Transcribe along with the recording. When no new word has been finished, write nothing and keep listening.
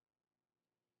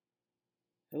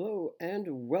Hello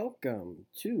and welcome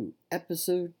to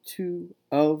episode 2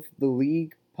 of the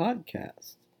League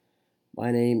podcast.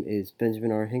 My name is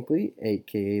Benjamin R. Hinkley,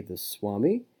 aka the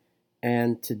Swami,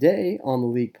 and today on the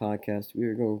League podcast we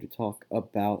are going to talk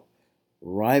about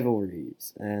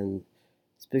rivalries and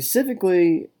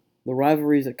specifically the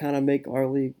rivalries that kind of make our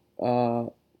league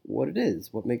what it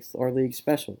is, what makes our league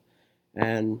special.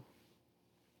 And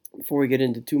before we get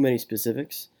into too many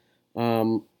specifics,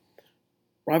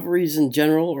 rivalries in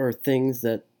general are things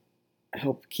that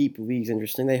help keep leagues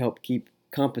interesting. They help keep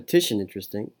competition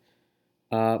interesting,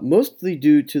 mostly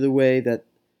due to the way that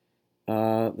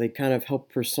they kind of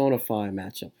help personify a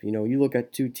matchup. You know, you look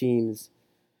at two teams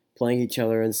playing each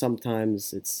other, and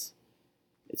sometimes it's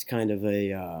kind of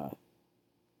a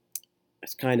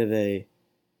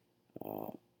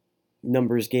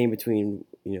numbers game between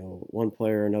one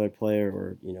player, another player,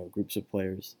 or groups of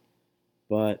players.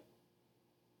 But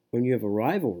when you have a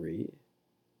rivalry,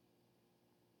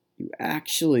 you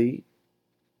actually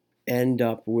end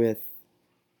up with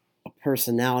a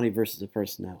personality versus a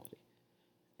personality.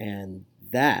 And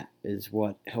that is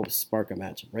what helps spark a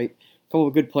matchup, right? A couple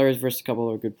of good players versus a couple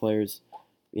of good players,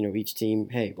 each team,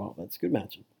 hey, well, that's a good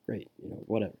matchup. Great,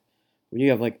 whatever. When you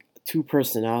have like two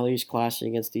personalities clashing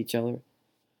against each other,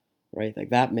 right? Like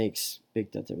that makes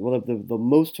big difference. Well, the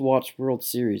most watched World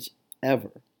Series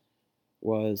ever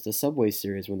was the Subway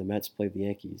Series when the Mets played the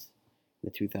Yankees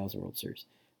in the 2000 World Series.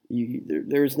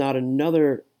 There's not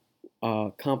another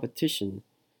competition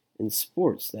in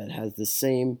sports that has the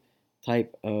same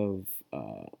type of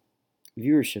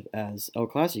viewership as El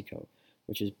Clasico,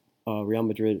 which is Real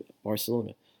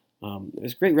Madrid-Barcelona.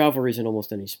 There's great rivalries in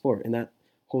almost any sport, and that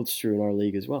holds true in our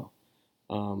league as well.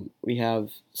 We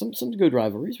have some good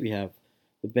rivalries. We have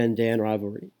the Ben-Dan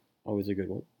rivalry, always a good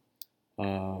one.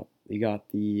 You got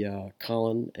the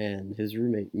Colin and his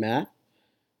roommate Matt.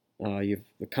 You have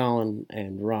the Colin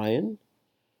and Ryan,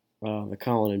 the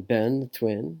Colin and Ben, the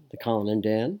twin, the Colin and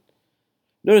Dan.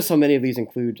 Notice how many of these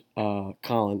include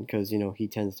Colin because he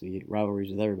tends to be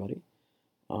rivalries with everybody.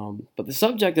 But the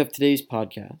subject of today's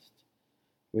podcast,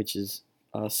 which is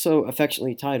so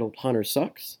affectionately titled "Hunter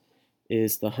Sucks,"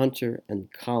 is the Hunter and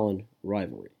Colin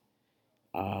rivalry,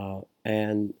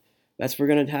 and that's what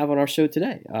we're going to have on our show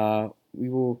today. We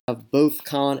will have both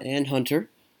Colin and Hunter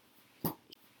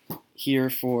here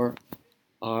for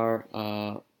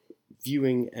our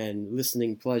viewing and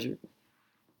listening pleasure.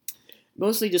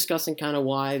 Mostly discussing kind of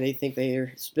why they think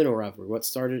it's been a rivalry, what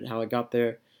started, how it got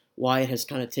there, why it has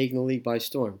kind of taken the league by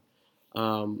storm.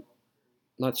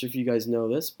 Not sure if you guys know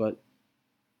this, but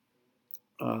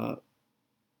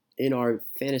in our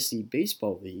fantasy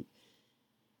baseball league,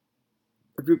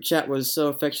 our group chat was so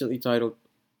affectionately titled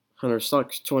Hunter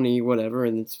Sucks 20 whatever,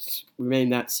 and it's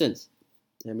remained that since.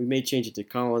 And we may change it to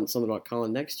Colin, something about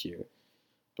Colin next year.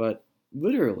 But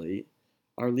literally,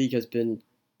 our league has been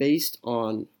based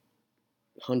on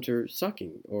Hunter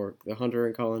sucking, or the Hunter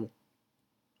and Colin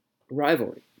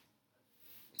rivalry.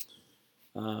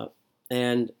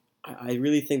 And I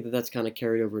really think that that's kind of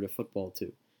carried over to football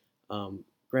too.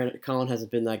 Granted, Colin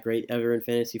hasn't been that great ever in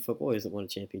fantasy football. He hasn't won a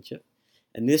championship.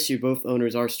 And this year, both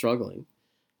owners are struggling,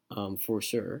 for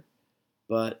sure.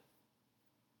 But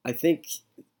I think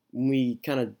when we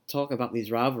kind of talk about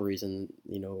these rivalries, and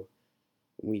when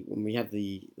we have I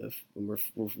think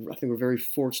we're very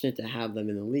fortunate to have them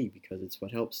in the league because it's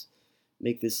what helps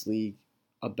make this league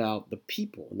about the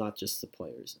people, not just the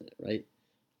players in it, right?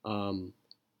 And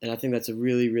I think that's a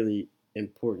really, really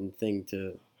important thing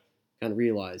to kind of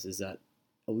realize is that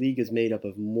a league is made up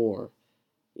of more,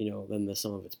 than the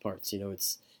sum of its parts.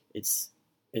 It's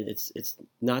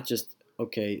not just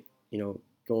okay,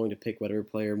 going to pick whatever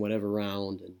player in whatever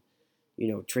round and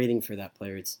trading for that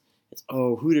player. It's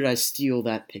oh, who did I steal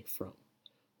that pick from?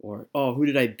 Or oh, who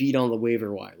did I beat on the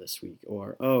waiver wire this week?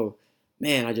 Or oh,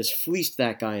 man, I just fleeced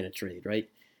that guy in a trade, right?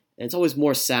 And it's always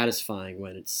more satisfying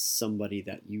when it's somebody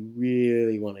that you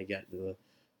really want to get the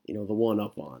one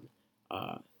up on.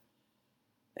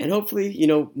 And hopefully,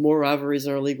 more rivalries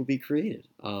in our league will be created.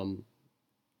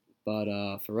 But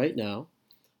for right now,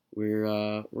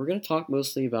 we're going to talk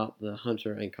mostly about the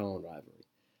Hunter and Colin rivalry.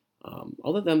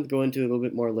 I'll let them go into a little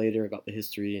bit more later about the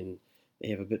history, and they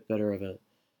have a bit better of a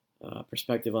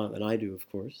perspective on it than I do, of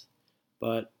course.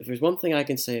 But if there's one thing I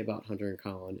can say about Hunter and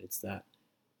Colin, it's that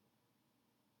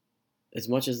as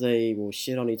much as they will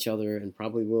shit on each other and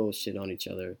probably will shit on each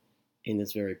other in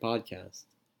this very podcast,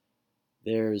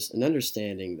 there's an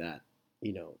understanding that,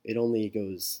 it only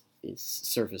goes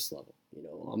surface level.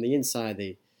 On the inside,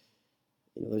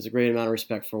 there's a great amount of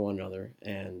respect for one another,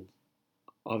 and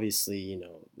obviously,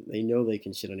 they know they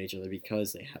can shit on each other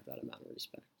because they have that amount of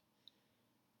respect.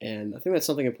 And I think that's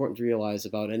something important to realize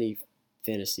about any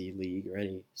fantasy league or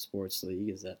any sports league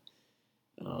is that,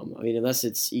 unless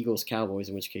it's Eagles Cowboys,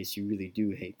 in which case you really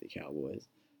do hate the Cowboys.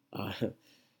 Uh,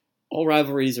 all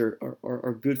rivalries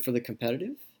are good for the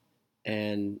competitive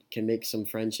and can make some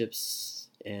friendships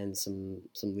and some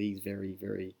leagues very,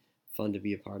 very fun to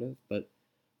be a part of. But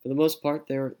for the most part,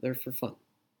 they're for fun.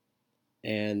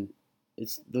 And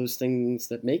it's those things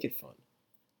that make it fun.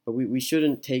 But we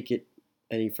shouldn't take it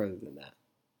any further than that,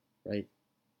 right?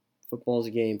 Football's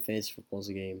a game, fantasy football's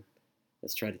a game.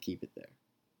 Let's try to keep it there.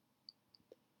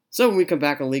 So when we come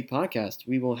back on League Podcast,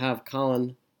 we will have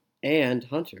Colin and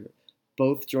Hunter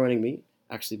both joining me,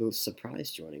 actually both surprise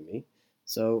joining me.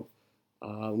 So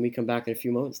when we come back in a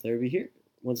few moments, they'll be here.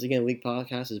 Once again, League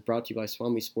Podcast is brought to you by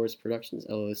Swami Sports Productions,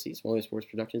 LLC. Swami Sports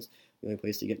Productions, the only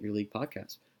place to get your League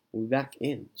Podcast. We'll be back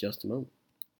in just a moment.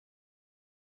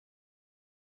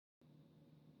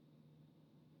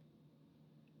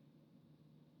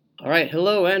 All right,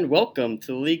 hello and welcome to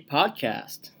the League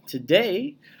Podcast.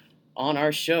 Today on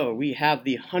our show, we have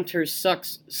the Hunter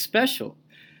Sucks special.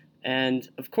 And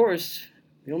of course,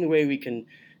 the only way we can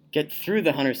get through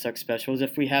the Hunter Sucks special is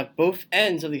if we have both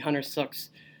ends of the Hunter Sucks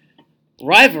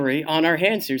rivalry on our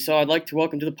hands here. So I'd like to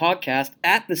welcome to the podcast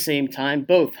at the same time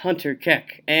both Hunter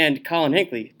Keck and Colin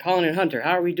Hinkley. Colin and Hunter,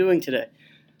 how are we doing today?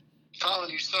 Colin,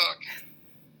 you suck.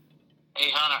 Hey,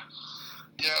 Hunter.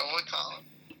 Yeah, what, Colin?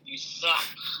 You suck.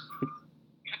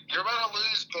 You're about to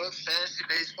lose both fantasy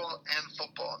baseball and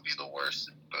football and be the worst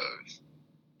in both.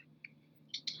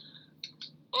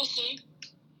 We'll see.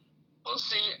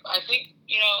 I think,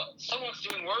 someone's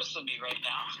doing worse than me right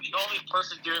now. The only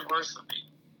person doing worse than me.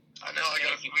 I know.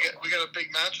 We got a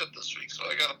big matchup this week, so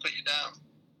I got to put you down.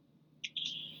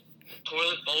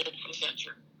 Toilet bowl for the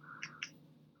century.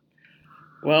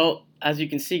 Well, as you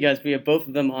can see, guys, we have both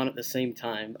of them on at the same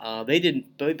time. They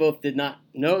both did not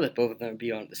know that both of them would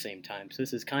be on at the same time, so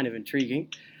this is kind of intriguing.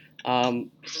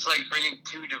 This is like bringing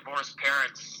two divorced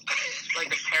parents. It's like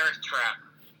the Parent Trap.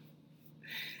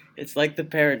 It's like the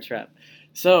Parent Trap.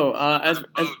 So,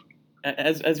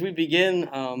 as we begin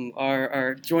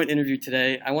our joint interview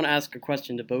today, I want to ask a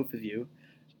question to both of you.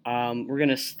 We're going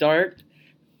to start.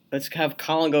 Let's have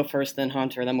Colin go first, then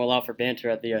Hunter, and then we'll allow for banter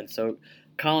at the end. So,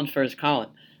 Colin first. Colin,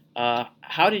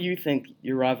 how do you think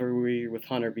your rivalry with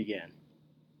Hunter began?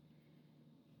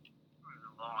 It was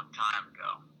a long time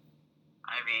ago.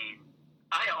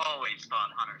 I always thought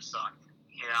Hunter sucked,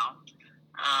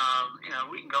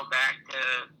 we can go back to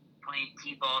playing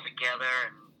t-ball together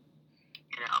and,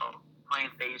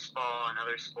 playing baseball and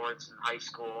other sports in high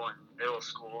school and middle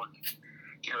school. And,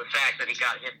 the fact that he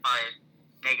got hit by a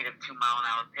negative 2 mile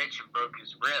an hour pitch and broke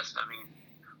his wrist.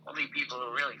 Only people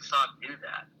who really suck do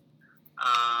that.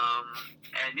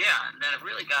 And then it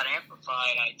really got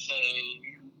amplified, I'd say,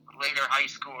 later high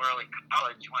school, early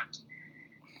college when,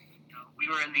 we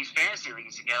were in these fantasy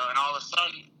leagues together, and all of a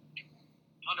sudden,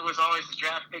 Hunter was always the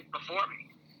draft pick before me.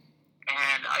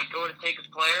 And I'd go to take his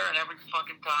player, and every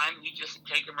fucking time, he'd just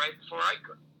take him right before I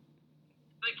could.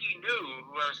 Like he knew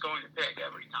who I was going to pick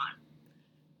every time.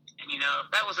 And, if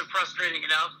that wasn't frustrating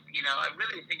enough, I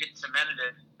really think it cemented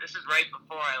it. This is right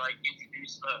before I,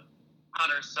 introduced the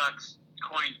Hunter Sucks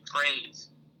coined phrase.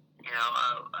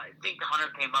 I think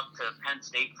Hunter came up to Penn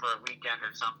State for a weekend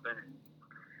or something. And,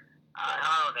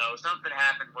 I don't know, something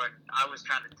happened when I was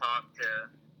trying to talk to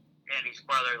Danny's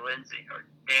brother, Lindsay, or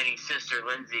Danny's sister,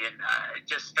 Lindsay, and it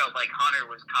just felt like Hunter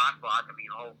was cock-blocking me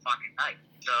the whole fucking night.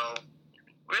 So,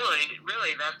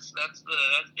 really, that's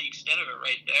the extent of it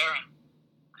right there. And,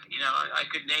 I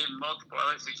could name multiple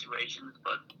other situations,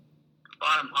 but the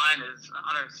bottom line is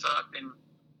Hunter sucked, and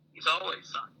he's always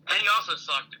sucked. And he also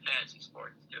sucked at fantasy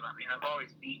sports, too. I've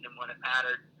always beaten him when it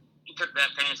mattered. He took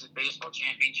that fantasy baseball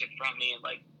championship from me in,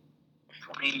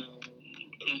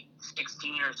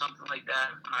 16 or something like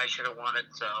that. I should have won it,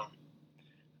 so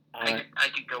I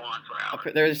could go on for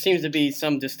hours. There seems to be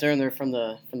some discerner from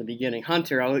the beginning.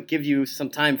 Hunter, I'll give you some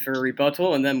time for a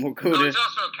rebuttal, and then we'll go to... He's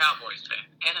also a Cowboys fan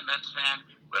and a Mets fan.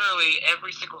 Literally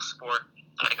every single sport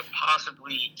that I could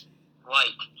possibly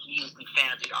like, he is the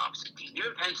fan of the opposite team.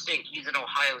 You're in Penn State, he's an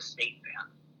Ohio State fan.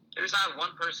 There's not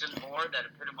one person more that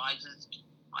epitomizes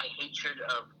my hatred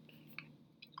of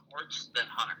sports than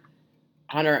Hunter.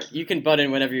 Hunter, you can butt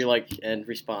in whenever you like and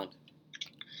respond.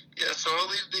 Yeah, so I'll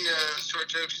leave the short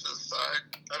jokes to the side.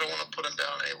 I don't want to put him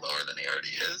down any lower than he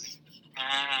already is.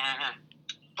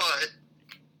 But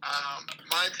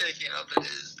my taking of it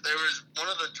is there was one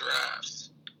of the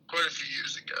drafts quite a few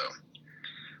years ago,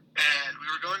 and we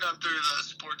were going down through the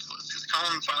sports list because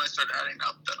Colin finally started adding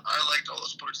up that I liked all the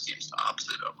sports teams the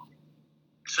opposite of them.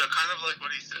 So kind of like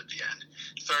what he said at the end.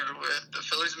 Started with the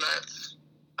Phillies, Mets,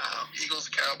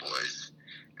 Cowboys.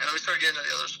 And then we started getting into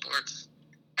the other sports.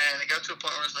 And it got to a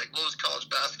point where I was like, what was college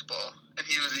basketball? And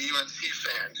he was a UNC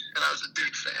fan, and I was a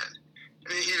Duke fan.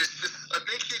 And he was just, I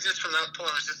think he just from that point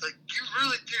was just like, you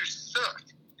really do suck.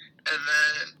 And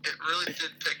then it really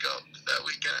did pick up that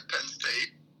weekend at Penn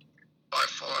State. By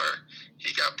far,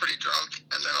 he got pretty drunk,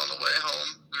 and then on the way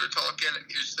home, we were talking, and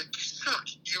he was just like, you suck.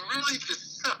 You really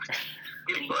just suck.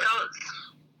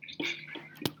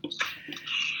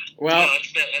 Well,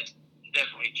 that's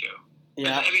definitely true.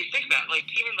 Yeah. I mean, think about it. Like,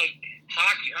 even like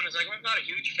hockey, I was like, I'm not a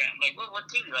huge fan. Like, what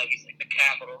team do you like? He's like, the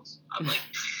Capitals. I'm like,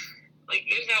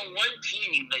 there's not one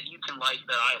team that you can like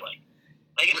that I like.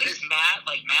 Like, at least Matt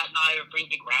and I are a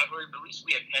pretty big rivalry, but at least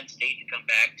we have Penn State to come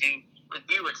back to. With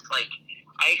you, it's like,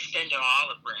 I extend an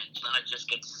olive branch, and then I just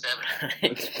get 7.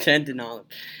 Extend an olive.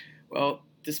 Well,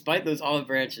 despite those olive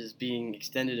branches being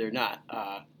extended or not,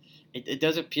 it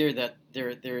does appear that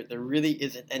there really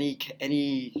isn't any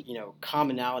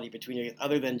commonality between you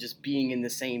other than just being in the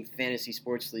same fantasy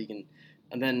sports league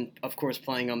and then of course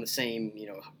playing on the same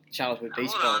childhood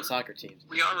baseball and soccer teams.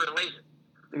 We are related.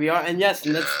 We are, and yes,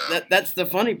 and that's the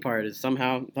funny part is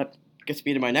somehow that gets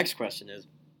me to my next question is,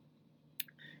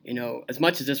 as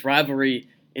much as this rivalry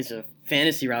is a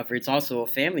fantasy rivalry, it's also a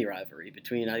family rivalry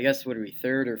between, I guess, what are we,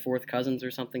 third or fourth cousins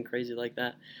or something crazy like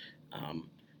that.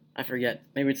 I forget.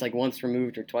 Maybe it's like once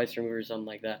removed or twice removed or something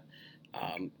like that.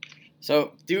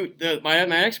 So my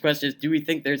next question is, do we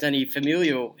think there's any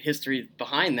familial history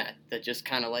behind that just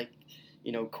kind of like,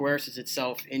 coerces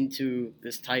itself into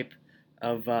this type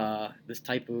of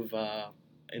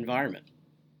environment?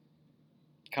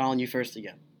 Colin, you first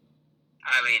again.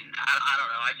 I mean, I don't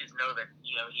know. I just know that,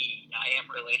 I am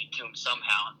related to him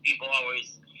somehow. People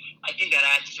always, I think that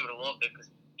adds to it a little bit because,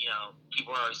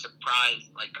 people are always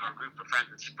surprised, like our group of friends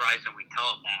are surprised when we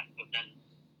tell them that. But then,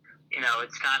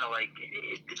 it's kind of like,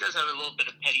 it does have a little bit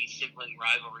of petty sibling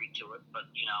rivalry to it. But,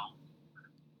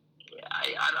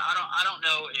 I don't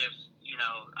know if,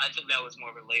 I think that was more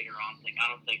of a later on thing. I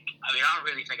don't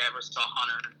really think I ever saw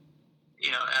Hunter,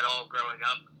 at all growing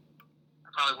up. I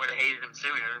probably would have hated him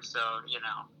sooner, so,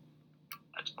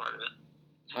 that's part of it.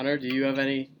 Hunter, do you have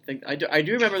anything? I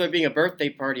do remember there being a birthday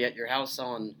party at your house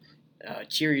on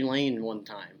Cheery Lane one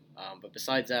time, but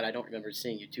besides that, I don't remember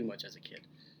seeing you too much as a kid.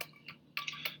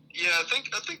 Yeah, I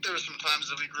think there were some times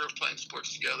that we grew up playing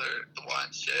sports together at the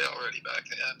YMCA already back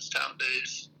in the Adamstown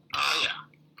days. Oh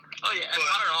yeah, and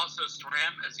Hunter also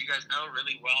swam, as you guys know,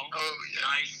 really well. Oh yeah.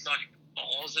 I sucked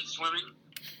balls at swimming,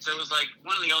 so it was like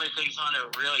one of the only things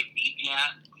Hunter really beat me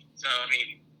at. So I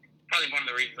mean, probably one of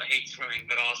the reasons I hate swimming,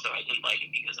 but also I didn't like it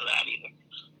because of that either.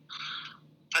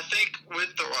 I think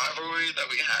with the rivalry that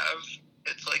we have,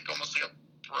 it's like almost like a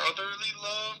brotherly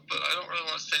love, but I don't really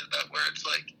want to say that where it's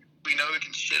like we know we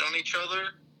can shit on each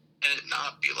other and it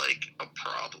not be like a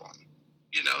problem.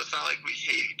 It's not like we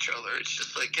hate each other. It's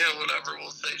just like, yeah, whatever,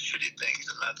 we'll say shitty things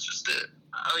and that's just it.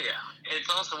 Oh yeah. It's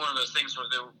also one of those things where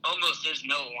there almost is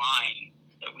no line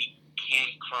that we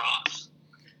can't cross.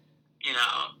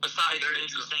 Besides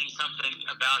saying something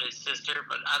about his sister,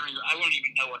 but I wouldn't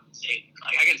even know what to say.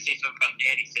 Like, I can say something about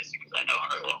Danny's sister because I know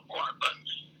her a little more, but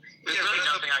there's really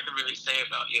nothing I can really say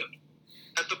about you.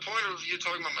 At the point of you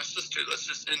talking about my sister, that's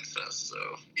just incest, so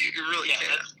you really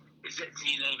can't.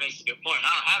 That makes a good point. I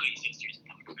don't have any sisters.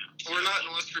 We're not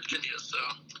in West Virginia, so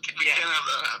we can't have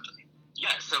that happen.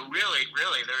 Yeah, so really,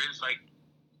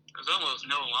 there's almost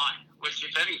no line, which,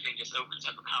 if anything, just opens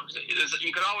up a conversation.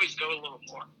 You could always go a little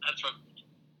more. That's what,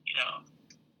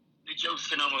 the jokes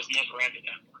can almost never end at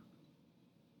that point.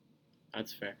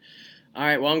 That's fair. All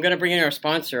right, well, I'm going to bring in our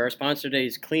sponsor. Our sponsor today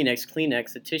is Kleenex.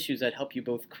 Kleenex, the tissues that help you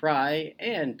both cry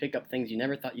and pick up things you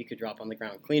never thought you could drop on the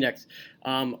ground. Kleenex.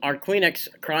 Our Kleenex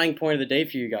crying point of the day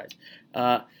for you guys.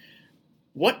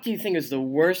 What do you think is the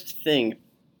worst thing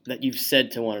that you've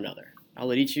said to one another? I'll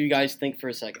let each of you guys think for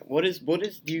a second. What do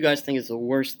you guys think is the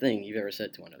worst thing you've ever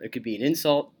said to one another? It could be an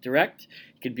insult, direct.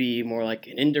 It could be more like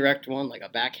an indirect one, like a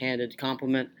backhanded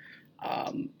compliment.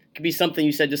 It could be something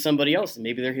you said to somebody else, and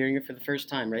maybe they're hearing it for the first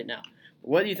time right now.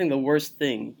 What do you think the worst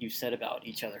thing you've said about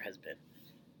each other has been?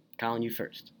 Colin, you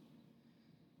first.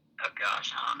 Oh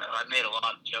gosh, I don't know. I've made a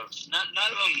lot of jokes. None of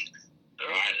them. There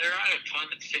aren't a ton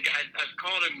that stick. I've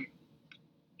called him,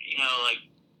 like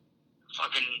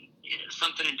fucking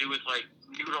something to do with like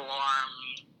noodle arm,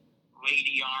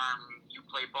 lady arm. You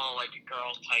play ball like a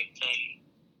girl type thing.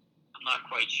 I'm not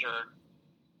quite sure.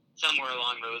 Somewhere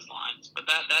along those lines, but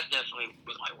that definitely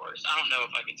was my worst. I don't know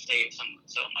if I could say some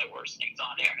of my worst things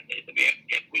on air and they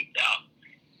get bleeped out.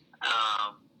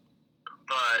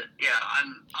 But yeah,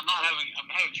 I'm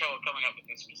having trouble coming up with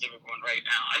a specific one right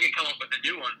now. I can come up with a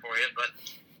new one for you, but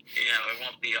it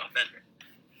won't be authentic.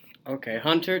 Okay,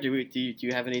 Hunter, do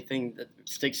you have anything that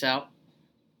sticks out?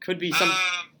 Could be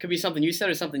something you said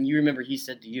or something you remember he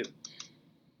said to you.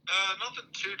 Nothing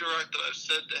too direct that I've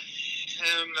said to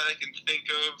him that I can think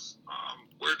of,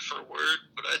 word for word,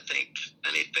 but I think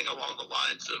anything along the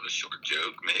lines of a short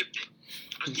joke, maybe.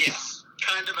 Yeah.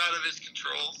 Kind of out of his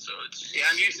control, so it's... Yeah,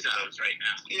 I'm used to those right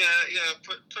now. Yeah,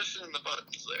 pushing the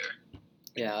buttons there.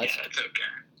 Yeah, it's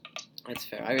okay. That's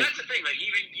fair. That's the thing, like,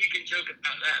 even you can joke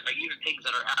about that, like, even things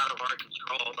that are out of our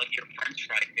control, like your french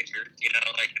fry fingers,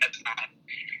 like,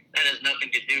 that has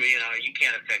nothing to do, you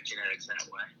can't affect genetics that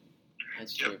way.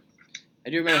 That's true. I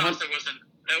do remember.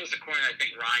 That was a coin I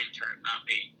think Ryan turned, not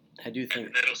me. I do think.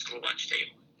 At the middle school lunch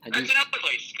table. That's another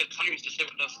place, because Hunter used to sit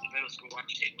with us at the middle school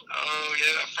lunch table. Oh,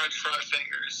 yeah, French fry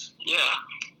fingers.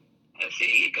 Yeah.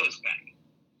 See, it goes back.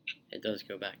 It does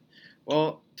go back.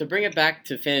 Well, to bring it back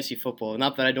to fantasy football,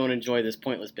 not that I don't enjoy this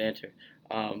pointless banter,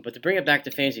 but to bring it back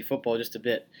to fantasy football just a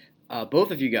bit,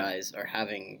 both of you guys are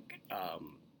having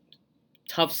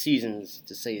tough seasons,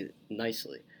 to say it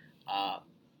nicely.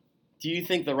 Do you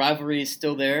think the rivalry is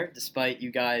still there, despite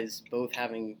you guys both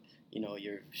having,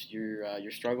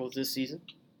 your struggles this season?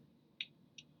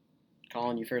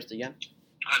 Colin, you first again.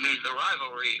 I mean, the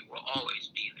rivalry will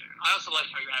always be there. I also like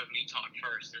how you're having me talk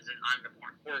first, as in I'm the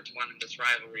more important one in this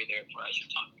rivalry, therefore I should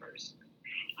talk first.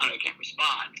 I can't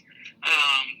respond.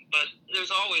 But there's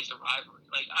always a rivalry.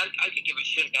 Like, I could give a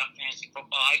shit about fantasy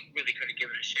football. I really could have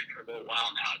given a shit for a little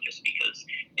while now, just because,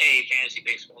 A, fantasy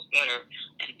baseball is better,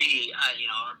 and B,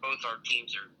 both our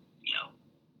teams are,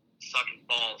 sucking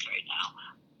balls right now.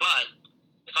 But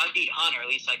if I beat Hunter,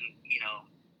 at least I can,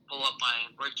 pull up my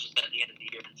britches at the end of the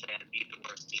year and say I beat the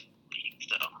worst team in the league.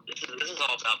 So this is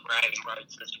all about bragging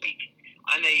rights this week.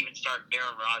 I may even start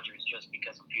Aaron Rodgers just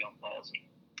because I'm feeling ballsy.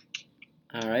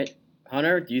 All right.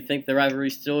 Hunter, do you think the rivalry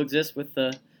still exists with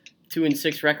the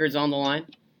 2-6 records on the line?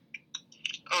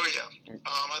 Oh, yeah.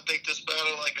 I think this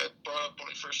battle, like I brought up when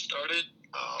we first started,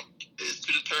 is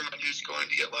to determine who's going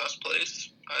to get last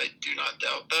place. I do not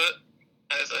doubt that,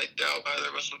 as I doubt either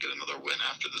of us will get another win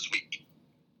after this week.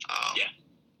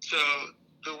 So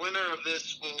the winner of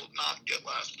this will not get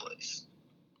last place.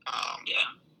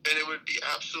 And it would be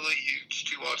absolutely huge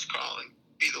to watch Colin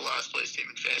be the last place team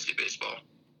in fantasy baseball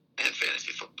and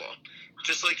fantasy football.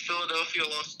 Just like Philadelphia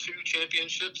lost 2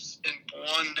 championships in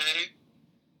one day,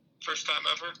 first time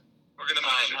ever. We're gonna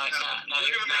make sure that happens.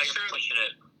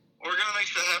 We're gonna make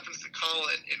sure that happens to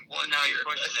Colin in one year. You're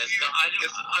pushing it. I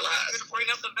wasn't gonna bring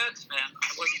up the Mets, man.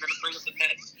 I wasn't gonna bring up the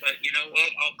Mets, but you know what?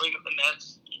 I'll bring up the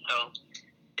Mets.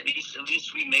 At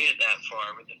least we made it that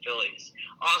far with the Phillies.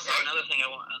 Also, another thing I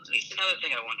wanted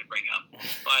to bring up.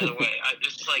 By the way,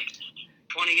 this is like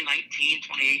 2019,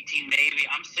 2018 maybe.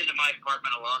 I'm sitting in my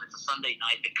apartment alone. It's a Sunday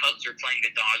night. The Cubs are playing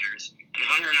the Dodgers, and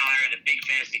Hunter and I are in a big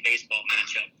fantasy baseball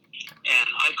matchup. And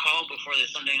I called before the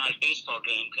Sunday night baseball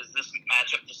game because this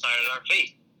matchup decided our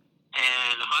fate.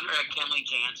 And Hunter had Kenley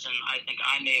Jansen. I think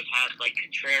I may have had like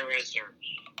Contreras or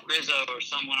Rizzo or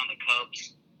someone on the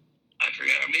Cubs. I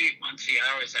forget, or maybe Muncy. I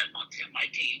always had Muncy on my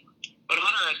team. But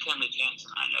Hunter had Kenley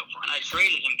Jansen, I know for, and I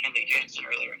traded him Kenley Jansen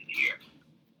earlier in the year.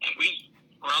 And we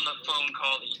were on the phone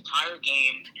call the entire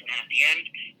game, and at the end,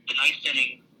 the ninth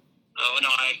inning,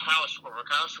 I had Kyle Schwarber.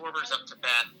 Kyle Schwarber's up to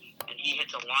bat, and he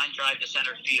hits a line drive to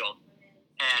center field.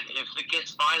 And if it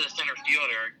gets by the center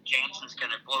fielder, Jansen's going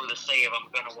to blow the save. I'm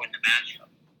going to win the matchup.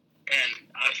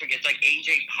 And I forget, it's like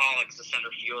A.J. Pollock's the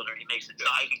center fielder. He makes a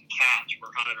diving catch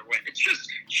for Hunter to win. It's just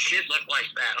shit like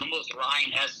that. Almost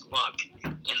Ryan-esque luck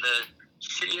in the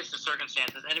shittiest of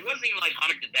circumstances. And it wasn't even like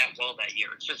Hunter did that well that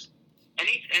year. It's just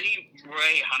any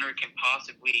way Hunter can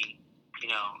possibly,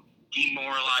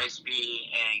 demoralize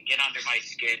me and get under my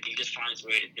skin, he just finds a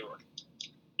way to do it.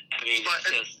 I mean,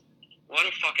 it's just, what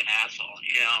a fucking asshole,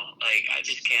 Like, I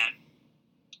can't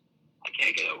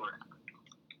get over it.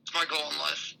 It's my goal in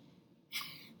life.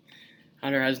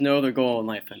 Hunter has no other goal in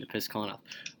life than to piss Colin off.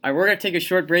 All right, we're going to take a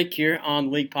short break here on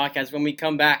the League Podcast. When we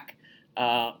come back,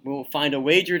 we'll find a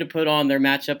wager to put on their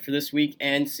matchup for this week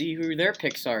and see who their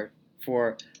picks are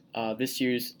for this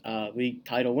year's league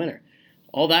title winner.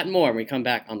 All that and more when we come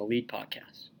back on the League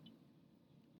Podcast.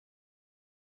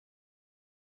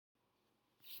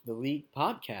 The League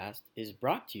Podcast is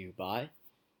brought to you by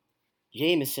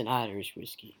Jameson Irish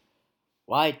Whiskey.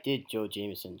 Why did Joe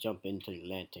Jameson jump into the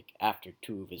Atlantic after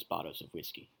 2 of his bottles of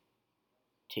whiskey?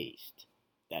 Taste.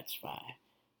 That's why.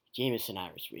 Jameson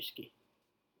Irish Whiskey.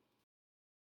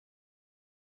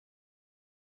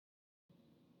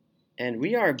 And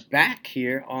we are back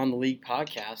here on the League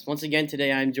Podcast. Once again,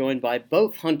 today I'm joined by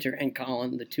both Hunter and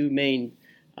Colin, the 2 main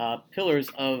pillars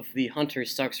of the Hunter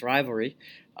Sucks rivalry.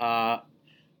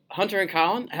 Hunter and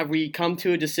Colin, have we come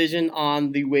to a decision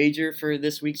on the wager for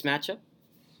this week's matchup?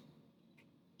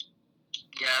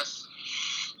 Yes.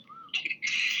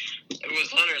 It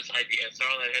was Hunter's idea, so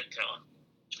I'll let him tell him.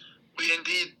 We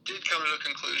indeed did come to a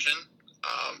conclusion.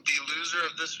 The loser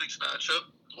of this week's matchup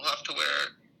will have to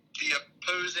wear the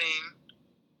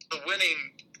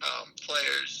winning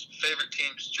player's favorite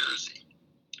team's jersey.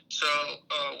 So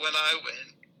when I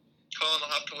win, Colin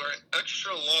will have to wear an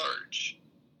extra large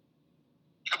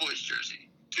Cowboys jersey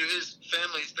to his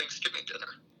family's Thanksgiving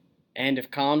dinner. And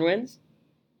if Colin wins?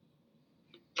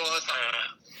 Well, that's not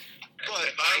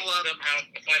If I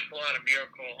pull out a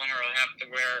miracle, Hunter will have to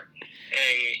wear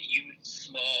a youth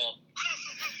small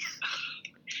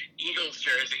Eagles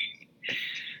jersey.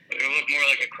 It'll look more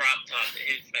like a crop top to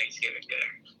his Thanksgiving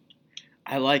dinner.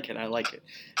 I like it. I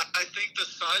think the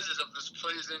sizes of this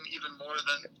plays in even more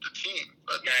than the team.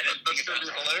 But yeah, that's going to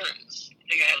be hilarious. I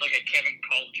think I had like a Kevin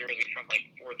Colt jersey from like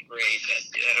 4th grade.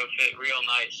 That'll fit real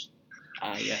nice.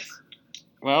 Yes.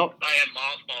 Well, I have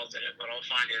mothballs in it, but I'll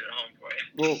find it at home for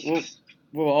you.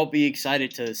 We'll all be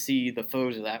excited to see the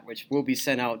photos of that, which will be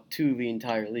sent out to the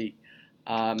entire league.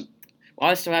 While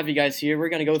I still have you guys here, we're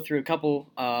going to go through a couple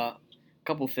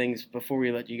things before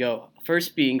we let you go.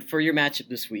 First being, for your matchup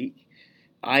this week,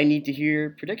 I need to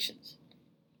hear predictions.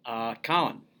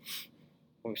 Colin,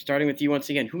 we're starting with you once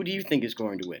again. Who do you think is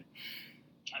going to win?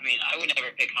 I mean, I would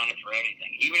never pick Hunter for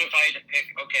anything. Even if I had to pick,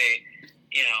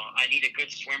 I need a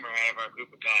good swimmer out of our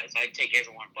group of guys. I'd take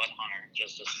everyone but Hunter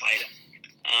just to spite him.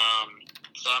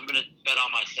 So I'm going to bet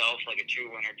on myself like a true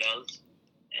winner does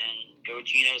and go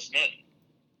Geno Smith.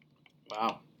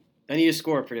 Wow. I need a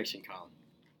score prediction, Colin.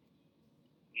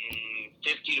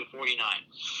 50-49.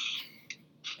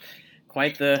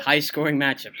 Quite the high-scoring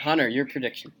matchup. Hunter, your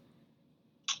prediction.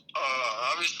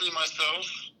 Obviously myself.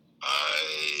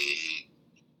 I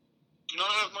do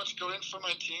not have much going for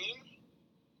my team,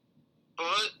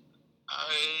 but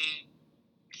I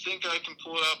think I can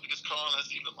pull it out because Colin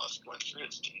has even less points for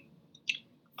his team.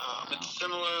 And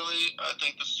similarly, I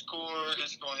think the score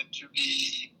is going to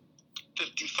be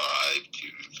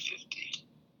 55-50.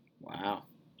 Wow.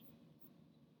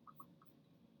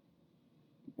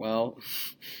 Well,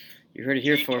 you heard it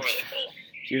here, folks.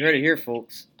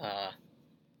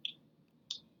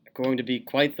 Going to be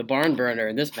quite the barn burner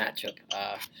in this matchup,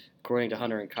 according to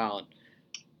Hunter and Colin.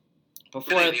 It's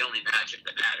the only matchup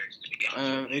that matters, to be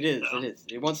honest. It is.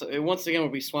 It once again will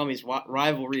be Swami's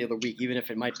rivalry of the week, even if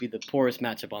it might be the poorest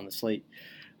matchup on the slate.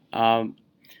 In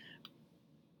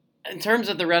terms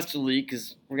of the rest of the league,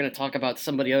 because we're going to talk about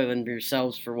somebody other than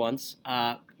yourselves for once,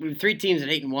 we have 3 teams at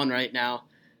 8-1 right now.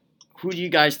 Who do you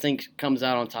guys think comes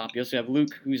out on top? You also have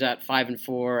Luke, who's at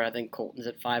 5-4. I think Colton's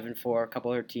at 5-4. A couple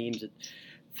other teams at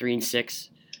 3-6.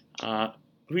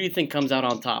 Who do you think comes out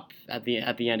on top at the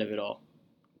end of it all?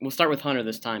 We'll start with Hunter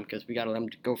this time because we got to let him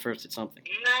go first at something.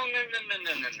 No.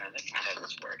 That's not how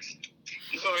this works.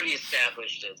 You've already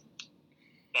established it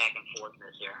back and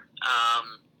forthness here.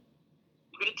 I'm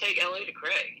going to take LA to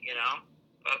Craig,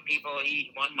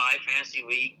 he won my fantasy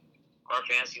league, our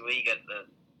fantasy league at the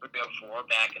 304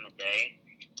 back in the day,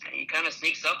 and he kind of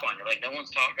sneaks up on you, like no one's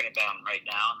talking about him right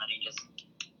now, and then he just,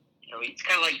 it's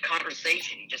kind of like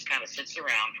conversation. He just kind of sits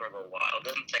around for a little while,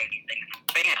 doesn't say anything,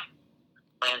 and bam,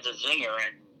 lands a zinger,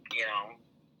 and,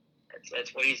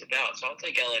 that's what he's about. So I'll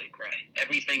take LA to Craig.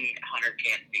 Everything Hunter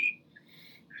can't beat.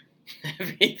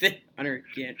 Everything Hunter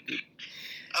can't beat.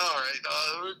 All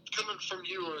right. Coming from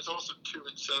you, it was also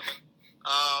 2-7.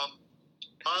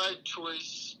 My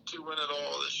choice to win it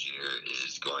all this year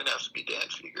is going to have to be Dan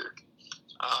Fieger.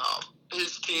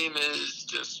 His team is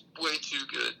just way too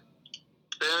good.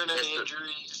 Barring any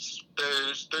injuries,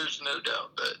 there's no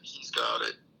doubt that he's got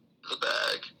it in the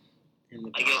bag.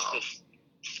 I guess the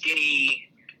skinny,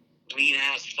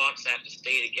 lean-ass fucks have to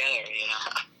stay together,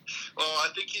 Well, I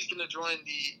think he's going to join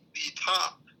the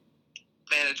top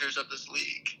managers of this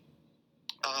league.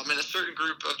 In a certain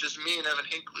group of just me and Evan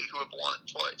Hinkley who have won it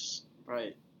twice.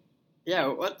 Right.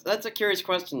 Yeah, that's a curious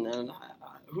question. And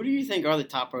who do you think are the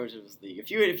top pros of this league? If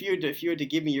you had to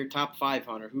give me your top 5,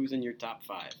 Hunter, who's in your top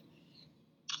 5?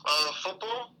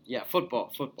 Football? Yeah,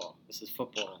 football. This is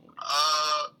football.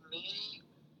 Me,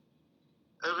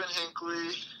 Evan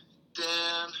Hinkley,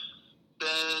 Dan,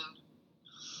 Ben.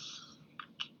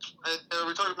 And are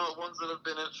we talking about ones that have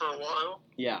been in for a while?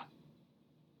 Yeah.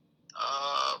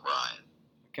 Ryan.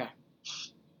 Okay.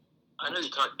 I know you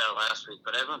talked about it last week,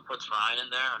 but everyone puts Ryan in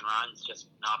there, and Ryan's just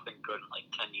not been good in like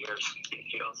 10 years, it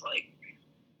feels like.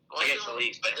 Well, I guess at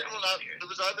least. It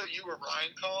was either you or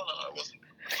Ryan, Colin, and I wasn't.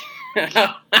 No,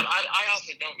 but I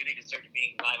also don't really deserve to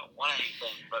be. I haven't won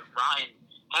anything, but Ryan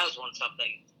has won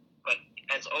something. But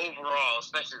has overall,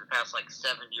 especially the past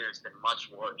 7 years, been much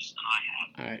worse than I have.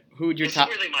 All right. Who would your This top?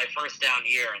 is really my first down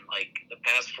year, and the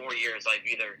past 4 years, I've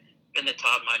either been the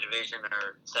top of my division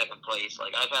or second place.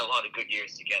 I've had a lot of good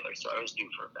years together, so I was due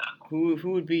for a battle.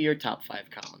 Who would be your top 5,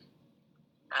 Colin?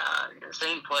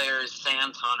 Same players.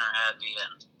 Sans Hunter had me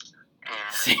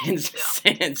in.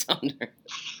 Sans Hunter.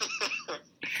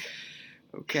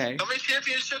 Okay. How many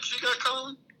championships you got,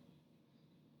 Colin?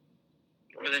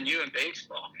 More than you in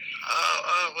baseball.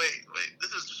 Wait.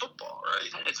 This is football,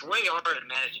 right? It's way harder to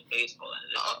manage in baseball than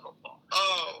it is in football.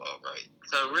 Right.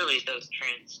 So really, those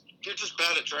trends. You're just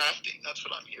bad at drafting. That's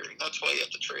what I'm hearing. That's why you have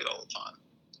to trade all the time.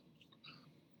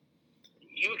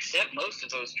 You accept most of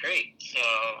those trades. So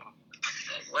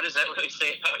what does that really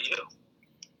say about you?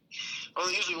 Well,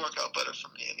 they usually work out better for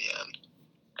me in the end.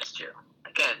 That's true.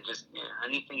 Again, just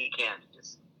anything you can,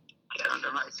 just get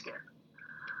under my skin.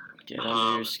 Get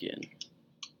under your skin.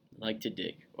 Like to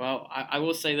dig. Well, I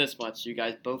will say this much. You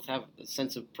guys both have a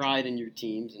sense of pride in your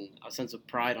teams and a sense of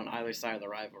pride on either side of the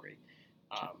rivalry.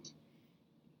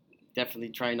 Definitely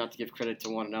try not to give credit to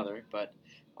one another, but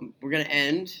we're going to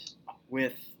end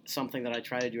with something that I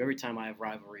try to do every time I have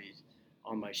rivalries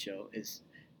on my show is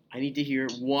I need to hear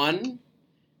one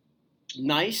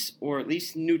nice or at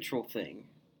least neutral thing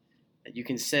that you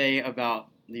can say about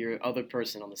your other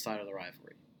person on the side of the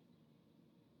rivalry.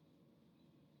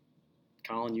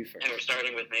 Colin, you first. And we're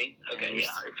starting with me? Okay, yeah,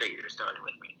 I figured you're starting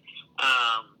with me.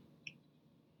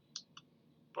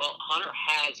 Well, Hunter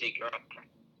has a girlfriend.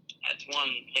 That's one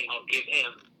thing I'll give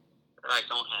him that I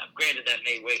don't have. Granted, that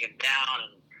may weigh him down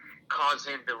and cause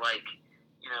him to,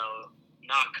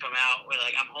 not come out when,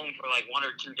 I'm home for, 1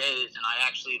 or 2 days and I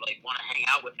actually, want to hang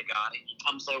out with the guy. He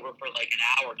comes over for, an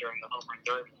hour during the home run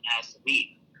derby and has to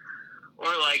leave. Or,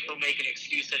 he'll make an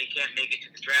excuse that he can't make it to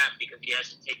the draft because he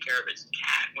has to take care of his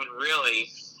cat, when really,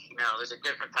 there's a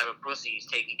different type of pussy he's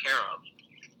taking care of.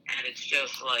 And it's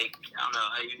just, I don't know,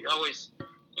 I always,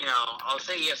 I'll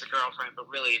say he has a girlfriend, but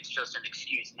really it's just an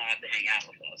excuse not to hang out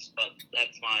with us. But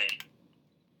that's my,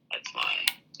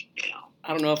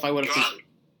 I don't know if I would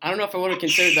have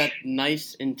considered that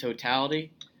nice in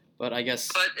totality, but I guess.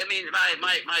 But,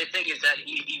 my thing is that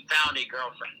he found a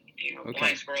girlfriend. Okay.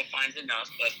 Blind squirrel finds a nut,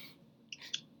 but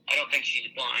I don't think she's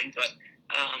blind, but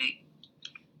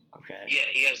okay. Yeah,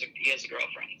 he has a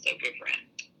girlfriend, so good for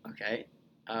him. Okay.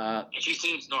 And she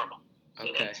seems normal. So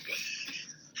Okay. That's good.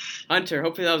 Hunter,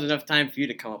 hopefully that was enough time for you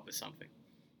to come up with something.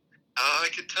 I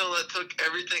could tell that took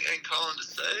everything in Colin to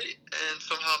say and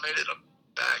somehow made it a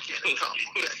backhanded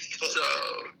compliment. So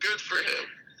good for him.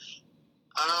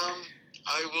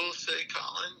 I will say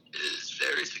Colin is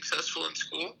very successful in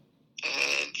school.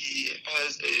 And he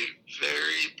has a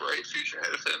very bright future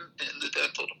ahead of him in the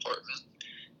dental department.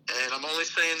 And I'm only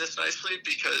saying this nicely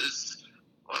because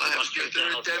when I have to go through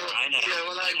a dental,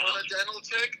 when I want a dental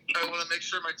check, I want to make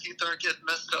sure my teeth aren't getting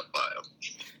messed up by them.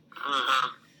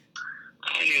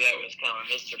 I knew that was coming,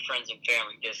 Mr. Friends and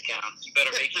Family discount. You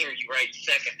better make sure you write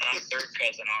second, not third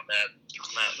cousin on that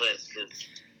list, because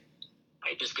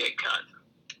I just get cut.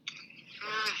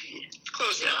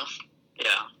 Close enough.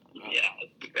 Yeah. Yeah,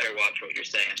 you better watch what you're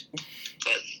saying.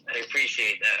 But I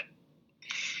appreciate that.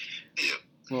 Yeah.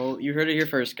 Well, you heard it here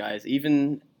first, guys.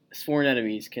 Even sworn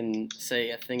enemies can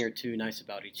say a thing or two nice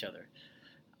about each other.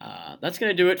 That's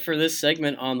going to do it for this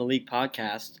segment on the League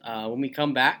Podcast. When we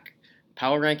come back,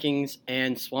 power rankings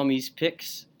and Swami's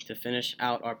picks to finish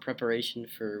out our preparation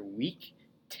for Week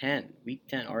 10. Week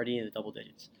 10, already in the double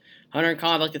digits. Hunter and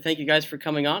Colin, I'd like to thank you guys for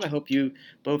coming on. I hope you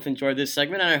both enjoyed this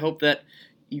segment, and I hope that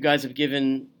you guys have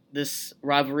given this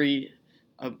rivalry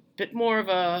a bit more of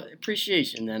a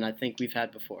appreciation than I think we've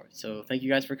had before. So thank you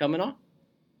guys for coming on.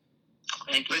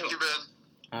 Thank you, Ben.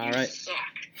 All right. Suck.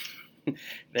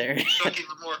 There. Suck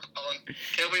even more, Colin.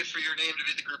 Can't wait for your name to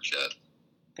be the group chat.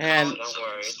 And don't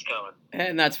worry, it's coming.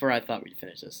 And that's where I thought we'd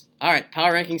finish this. All right,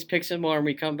 Power Rankings, picks, and more, and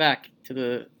we come back to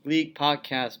the League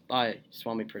Podcast by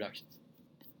Swami Productions.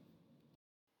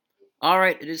 All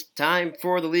right, it is time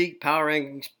for the League Power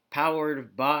Rankings,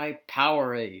 powered by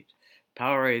Powerade.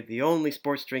 Powerade, the only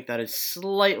sports drink that is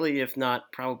slightly, if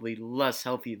not probably less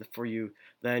healthy for you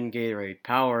than Gatorade.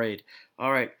 Powerade.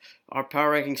 All right, our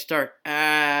power rankings start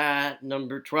at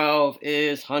number 12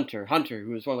 is Hunter. Hunter,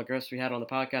 who is one of the guests we had on the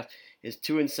podcast, is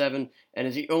 2-7 and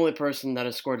is the only person that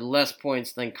has scored less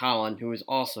points than Colin, who is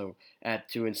also at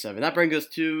 2-7. That brings us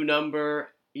to number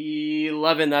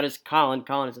 11. That is Colin.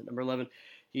 Colin is at number 11.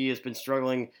 He has been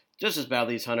struggling just as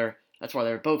badly as Hunter. That's why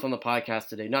they're both on the podcast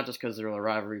today, not just because they're in a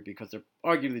rivalry, because they're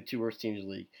arguably the two worst teams in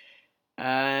the league.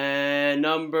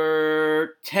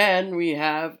 Number 10, we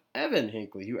have Evan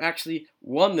Hinkley, who actually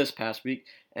won this past week,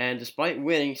 and despite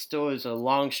winning, still is a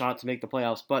long shot to make the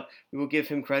playoffs, but we will give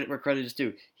him credit where credit is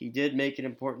due. He did make an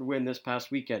important win this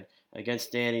past weekend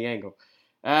against Danny Engel.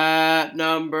 At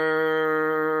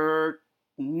number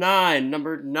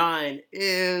 9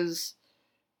 is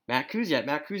Matt Kuziak.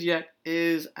 Matt Kuziak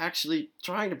is actually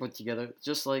trying to put together,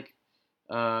 just like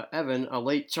Evan, a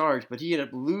late charge, but he ended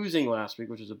up losing last week,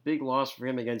 which was a big loss for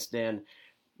him against Dan.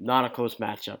 Not a close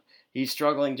matchup. He's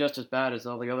struggling just as bad as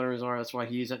all the others are. That's why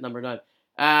he's at number 9.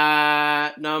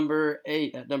 At number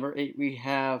 8, we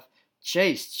have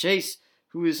Chase. Chase,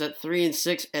 who is at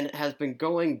 3-6 and has been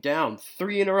going down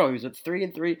 3 in a row. He's at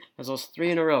 3-3, has lost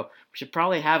 3 in a row. We should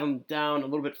probably have him down a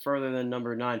little bit further than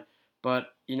number 9. But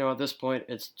at this point,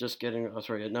 it's just getting.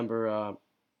 At number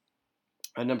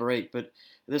 8. But at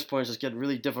this point, it's just getting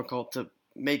really difficult to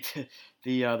make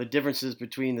the differences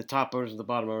between the top owners and the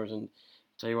bottom owners. And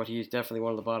I'll tell you what, he's definitely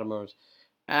one of the bottom owners.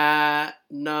 At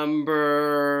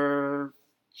number,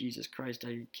 Jesus Christ,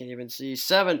 I can't even see,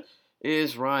 7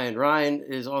 is Ryan. Ryan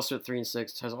is also at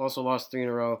 3-6, has also lost 3 in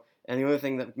a row. And the only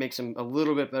thing that makes him a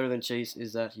little bit better than Chase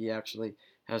is that he actually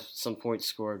has some points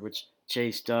scored, which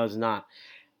Chase does not.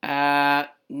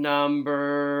 At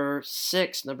number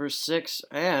 6,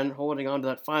 and holding on to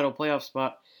that final playoff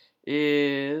spot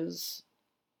is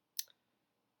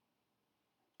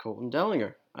Colton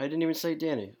Dellinger. I didn't even say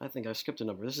Danny. I think I skipped a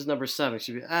number. This is number 7.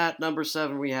 Excuse me. At number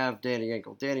 7, we have Danny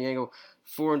Engel. Danny Engel,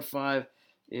 4-5,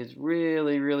 is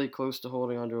really, really close to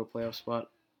holding on to a playoff spot.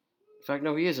 In fact,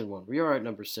 no, he is in one. We are at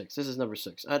number 6. This is number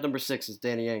 6. At number 6 is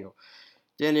Danny Engel.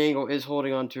 Danny Engel is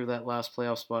holding on to that last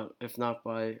playoff spot, if not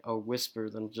by a whisper,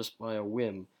 then just by a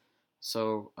whim.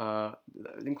 So,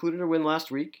 included a win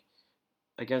last week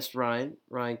against Ryan.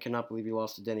 Ryan cannot believe he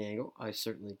lost to Danny Engel. I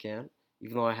certainly can,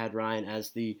 even though I had Ryan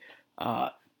as the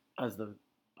lock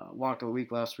of the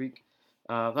week last week.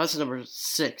 That's number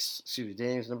 6. Excuse me,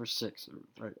 Danny is number 6.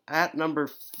 Right. At number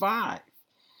 5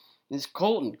 is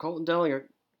Colton. Colton Dellinger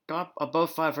got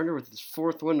above 500 with his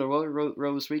 4th win in a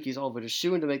row this week. He's all but a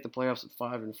shoo-in to make the playoffs at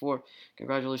 5-4.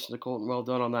 Congratulations to Colton. Well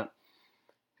done on that.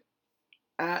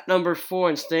 At number 4,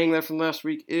 and staying there from last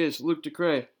week, is Luke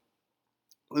DeCray.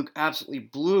 Luke absolutely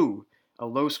blew a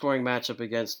low-scoring matchup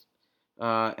against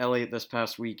Elliott this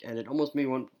past week, and it almost made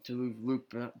me want to move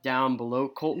Luke down below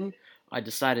Colton. I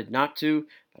decided not to,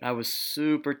 but I was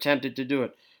super tempted to do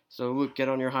it. So, Luke, get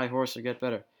on your high horse or get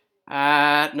better.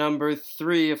 At number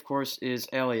 3, of course, is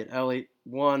Elliott. Elliott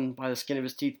won by the skin of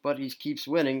his teeth, but he keeps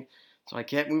winning, so I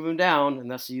can't move him down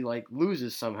unless he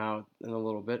loses somehow in a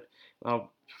little bit.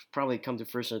 I'll probably come to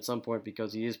fruition at some point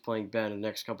because he is playing Ben in the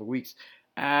next couple of weeks.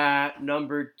 At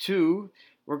number 2,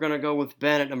 we're going to go with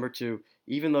Ben at number 2.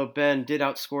 Even though Ben did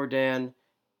outscore Dan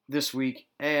this week,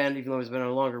 and even though he's been on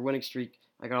a longer winning streak,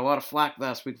 I got a lot of flack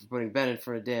last week for putting Ben in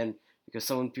front of Dan because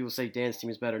some people say Dan's team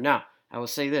is better. Now, I will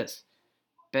say this.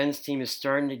 Ben's team is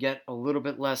starting to get a little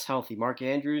bit less healthy. Mark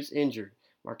Andrews injured.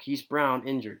 Marquise Brown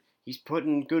injured. He's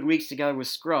putting good weeks together with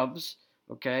scrubs.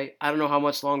 Okay, I don't know how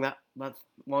much longer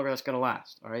that's going to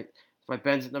last. All right, that's why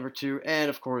Ben's at number 2, and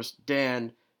of course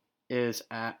Dan is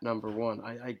at number 1.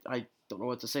 I don't know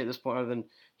what to say at this point other than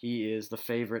he is the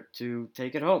favorite to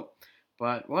take it home.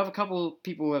 But we'll have a couple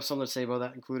people who have something to say about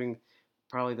that, including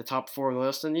probably the top 4 on the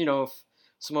list. And if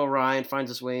somehow Ryan finds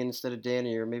his way in instead of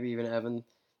Danny, or maybe even Evan,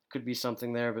 could be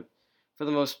something there. But for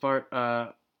the most part,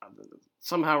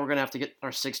 somehow we're going to have to get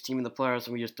our 6th team in the playoffs,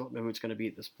 and we just don't know who it's going to be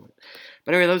at this point.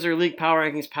 But anyway, those are league power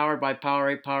rankings powered by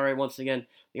Powerade. Powerade, once again,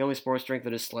 the only sports drink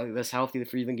that is slightly less healthy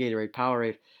for even Gatorade.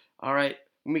 Powerade. All right,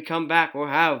 when we come back, we'll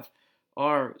have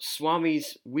our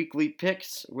Swami's weekly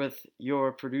picks with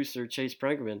your producer, Chase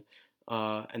Prengaman.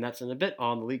 And that's in a bit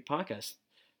on the League Podcast.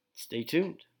 Stay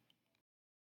tuned.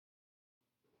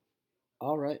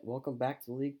 All right, welcome back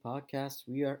to the League Podcast.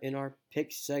 We are in our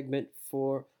pick segment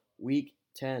for Week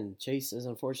 10. Chase is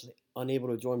unfortunately unable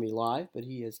to join me live, but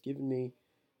he has given me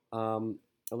a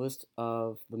list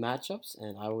of the matchups,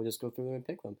 and I will just go through them and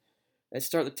pick them. Let's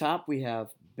start at the top. We have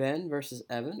Ben versus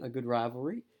Evan, a good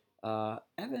rivalry.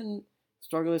 Evan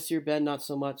struggled this year, Ben not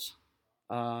so much.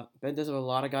 Ben does have a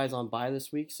lot of guys on bye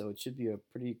this week, so it should be a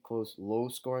pretty close,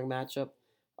 low-scoring matchup.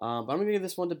 But I'm going to give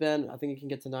this one to Ben. I think he can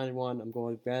get to 9-1. I'm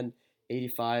going with Ben,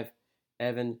 85,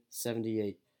 Evan,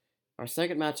 78. Our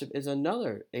second matchup is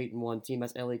another 8-1 team.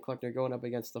 That's L.A. Kleckner going up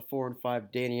against the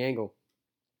 4-5 Danny Engel.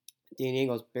 Danny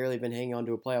Engel has barely been hanging on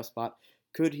to a playoff spot.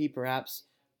 Could he perhaps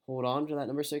hold on to that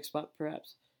number 6 spot,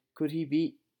 perhaps? Could he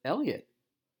beat Elliott?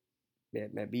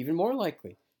 Maybe even more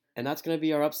likely. And that's going to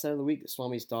be our upset of the week, the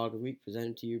Swami's Dog of the Week,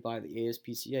 presented to you by the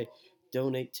ASPCA.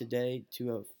 Donate today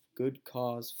to good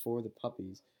cause for the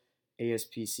puppies,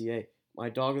 ASPCA. My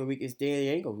dog of the week is Danny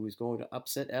Angle, who is going to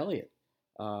upset Elliott,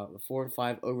 the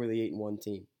 4-5 over the 8-1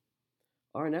 team.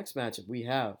 Our next matchup, we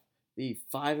have the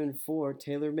 5-4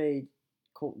 TaylorMade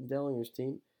Colton Dellinger's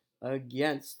team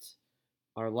against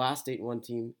our last 8-1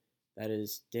 team, that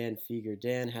is Dan Feger.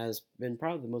 Dan has been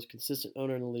probably the most consistent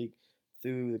owner in the league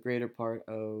through the greater part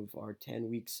of our 10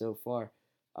 weeks so far.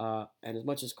 And as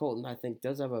much as Colton, I think,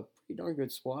 does have a pretty darn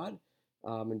good squad,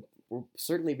 and will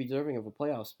certainly be deserving of a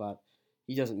playoff spot,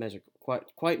 he doesn't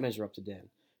quite measure up to Dan.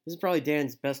 This is probably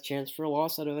Dan's best chance for a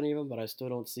loss out of any of them, but I still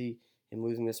don't see him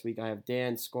losing this week. I have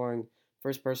Dan scoring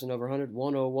first person over 100,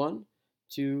 101,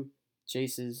 to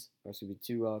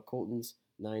Colton's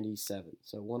 97.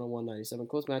 So 101, 97.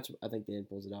 Close matchup. I think Dan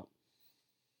pulls it out.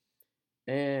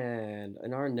 And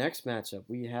in our next matchup,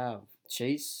 we have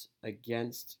Chase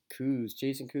against Coos.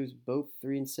 Chase and Coos, both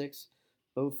 3-6.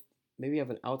 Both maybe have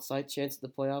an outside chance at the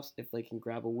playoffs if they can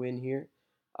grab a win here.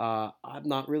 I'm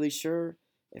not really sure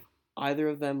if either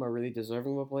of them are really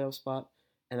deserving of a playoff spot,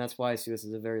 and that's why I see this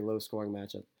as a very low-scoring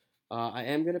matchup. I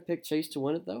am going to pick Chase to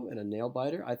win it, though, in a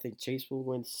nail-biter. I think Chase will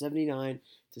win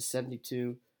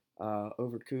 79-72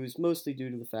 over Coos, mostly due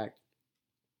to the fact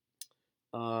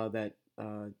that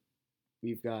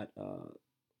we've got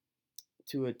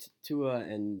Tua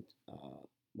and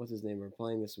what's his name are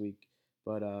playing this week,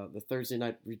 but the Thursday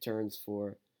night returns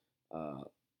for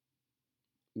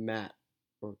Matt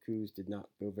or Coos did not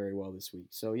go very well this week.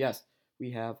 So yes, we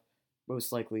have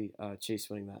most likely Chase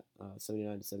winning that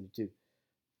 79-72.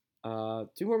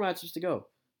 2 more matches to go.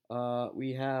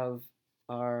 We have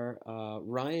our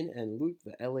Ryan and Luke,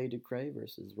 the LA Ducre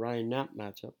versus Ryan Knapp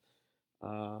matchup.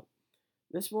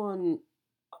 This one,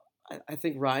 I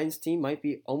think Ryan's team might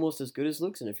be almost as good as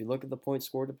Luke's, and if you look at the point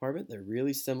score department, they're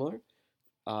really similar.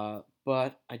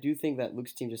 But I do think that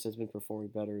Luke's team just has been performing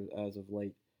better as of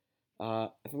late.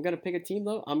 If I'm going to pick a team,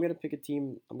 though, I'm going to pick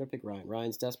Ryan.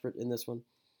 Ryan's desperate in this one,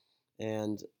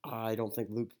 and I don't think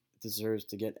Luke deserves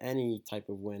to get any type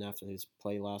of win after his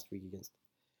play last week against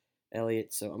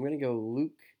Elliott. So I'm going to go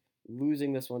Luke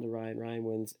losing this one to Ryan. Ryan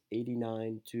wins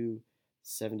 89-73.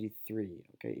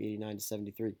 Okay,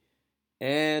 89-73.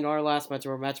 And our last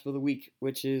matchup, our matchup of the week,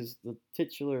 which is the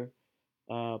titular,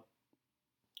 the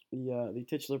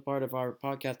titular part of our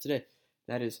podcast today.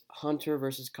 That is Hunter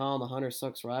versus Colin, the Hunter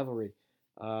Sucks rivalry.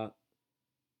 I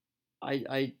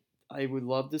would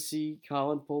love to see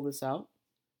Colin pull this out,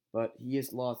 but he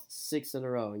has lost 6 in a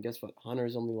row, and guess what? Hunter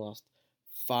has only lost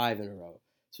 5 in a row.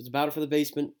 So it's a battle for the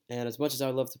basement, and as much as I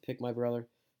would love to pick my brother,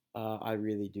 I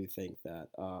really do think that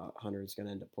Hunter is going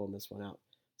to end up pulling this one out.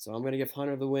 So I'm going to give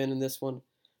Hunter the win in this one.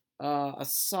 A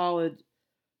solid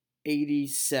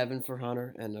 87 for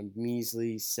Hunter and a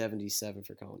measly 77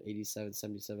 for Colin.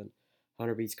 87-77.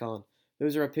 Hunter beats Colin.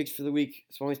 Those are our picks for the week.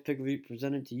 Swami's Pick of the Week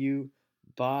presented to you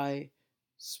by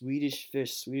Swedish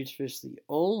Fish. Swedish Fish, the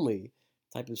only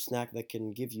type of snack that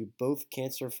can give you both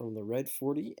cancer from the red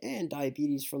 40 and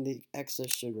diabetes from the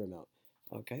excess sugar amount.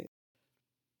 Okay?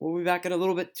 We'll be back in a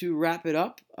little bit to wrap it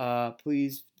up.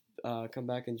 Please come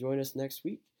back and join us next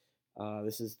week.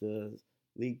 This is the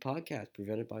League Podcast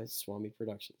presented by Swami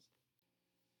Productions.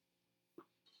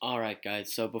 All right,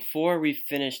 guys. So before we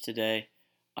finish today,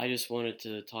 I just wanted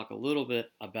to talk a little bit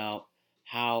about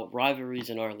how rivalries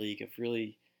in our league have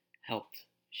really helped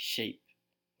shape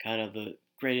kind of the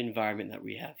great environment that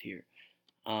we have here.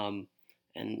 And,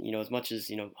 as much as,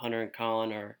 Hunter and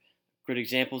Colin are good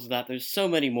examples of that, there's so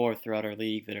many more throughout our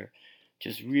league that are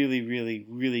just really, really,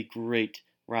 really great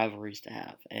rivalries to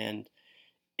have. And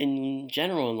in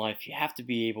general in life, you have to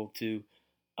be able to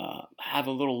have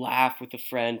a little laugh with a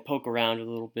friend, poke around a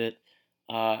little bit,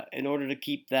 in order to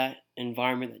keep that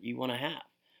environment that you want to have.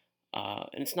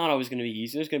 And it's not always going to be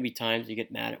easy. There's going to be times you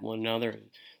get mad at one another. There's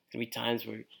going to be times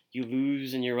where you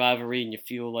lose in your rivalry and you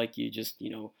feel like you just,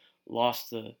 lost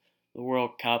the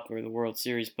World Cup or the World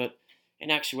Series. But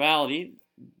in actuality,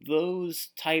 those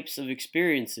types of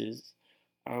experiences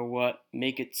are what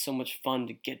make it so much fun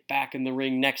to get back in the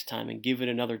ring next time and give it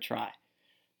another try.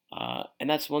 And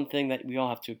that's one thing that we all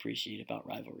have to appreciate about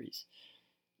rivalries.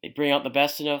 They bring out the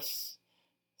best in us.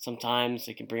 Sometimes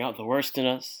they can bring out the worst in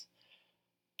us.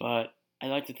 But I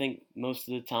like to think most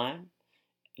of the time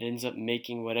it ends up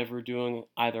making whatever we're doing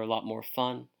either a lot more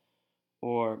fun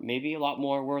or maybe a lot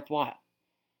more worthwhile.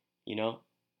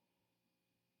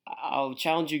 I'll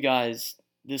challenge you guys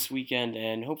this weekend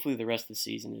and hopefully the rest of the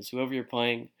season is whoever you're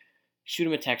playing, shoot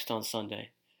them a text on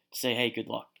Sunday. Say, hey, good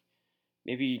luck.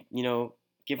 Maybe,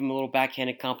 give them a little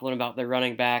backhanded compliment about their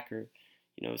running back or,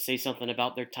 say something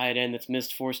about their tight end that's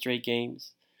missed 4 straight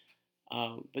games.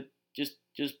 But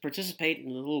just participate in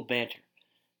a little banter.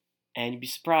 And you'd be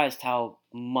surprised how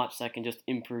much that can just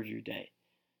improve your day.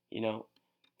 You know,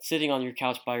 sitting on your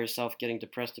couch by yourself getting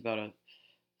depressed about a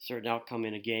certain outcome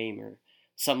in a game or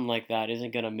something like that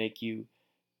isn't going to make you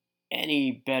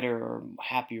any better or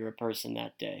happier a person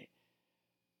that day.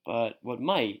 But what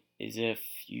might is if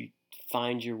you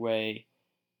find your way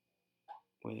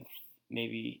with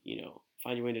maybe,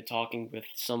 find your way into talking with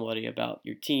somebody about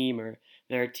your team or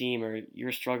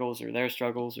your struggles or their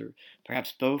struggles or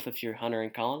perhaps both if you're Hunter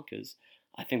and Colin, because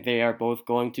I think they are both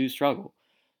going to struggle.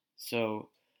 So,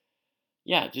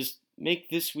 yeah, just make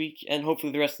this week and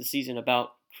hopefully the rest of the season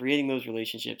about creating those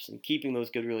relationships and keeping those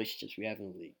good relationships we have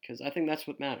in the league, because I think that's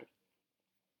what matters.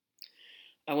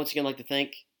 I once again like to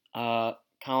thank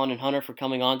Colin and Hunter for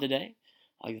coming on today.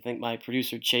 I'd like to thank my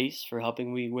producer Chase for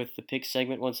helping me with the pick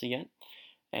segment once again.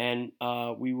 And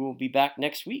we will be back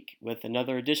next week with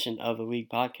another edition of the League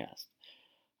Podcast.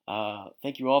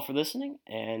 Thank you all for listening,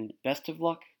 and best of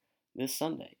luck this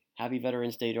Sunday. Happy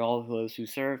Veterans Day to all of those who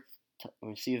served.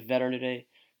 When you see a veteran today,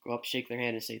 go up, shake their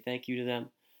hand, and say thank you to them.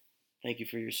 Thank you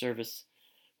for your service.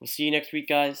 We'll see you next week,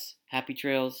 guys. Happy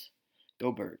trails.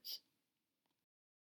 Go Birds.